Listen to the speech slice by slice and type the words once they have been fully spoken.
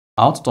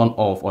how to turn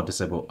off or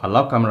disable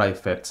allow camera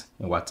effect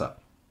in WhatsApp.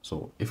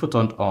 So if you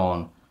turned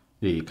on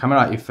the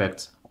camera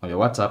effect on your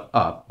WhatsApp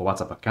app or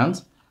WhatsApp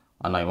account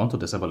and now you want to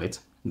disable it,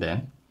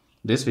 then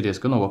this video is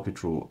going to walk you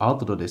through how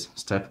to do this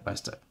step by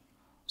step.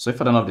 So if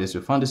you don't know this, you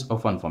found this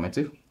offer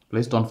informative,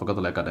 please don't forget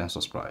to like and then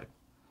subscribe.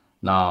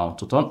 Now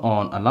to turn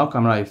on allow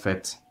camera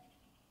effect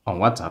on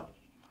WhatsApp,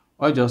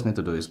 all you just need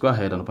to do is go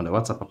ahead and open the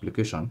WhatsApp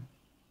application,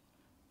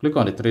 click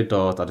on the three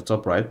dots at the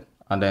top right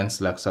and then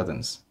select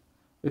settings.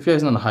 If you're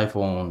using an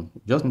iPhone,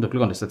 you just need to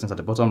click on the settings at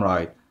the bottom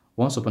right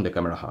once you open the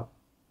camera app.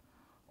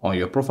 On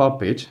your profile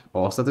page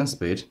or settings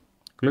page,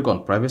 click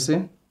on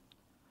privacy,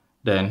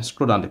 then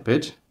scroll down the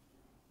page,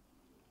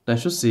 then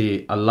you should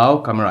see allow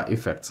camera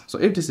effect. So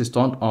if this is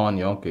turned on in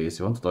your own case,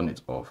 you want to turn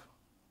it off,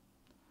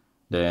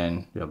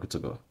 then you're good to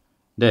go.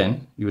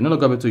 Then you will no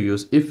longer be able to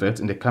use effects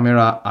in the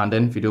camera and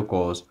then video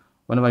calls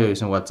whenever you're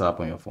using WhatsApp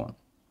on your phone.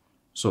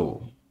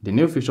 So the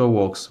new feature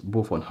works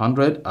both on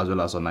Android as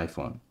well as on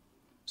iPhone.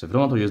 So if you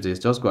don't want to use this,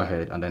 just go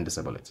ahead and then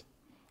disable it.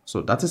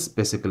 So that is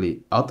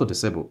basically how to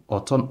disable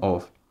or turn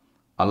off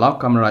allow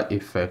camera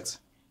effect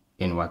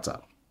in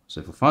WhatsApp.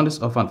 So if you found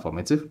this offer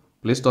informative,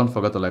 please don't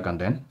forget to like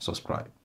and then subscribe.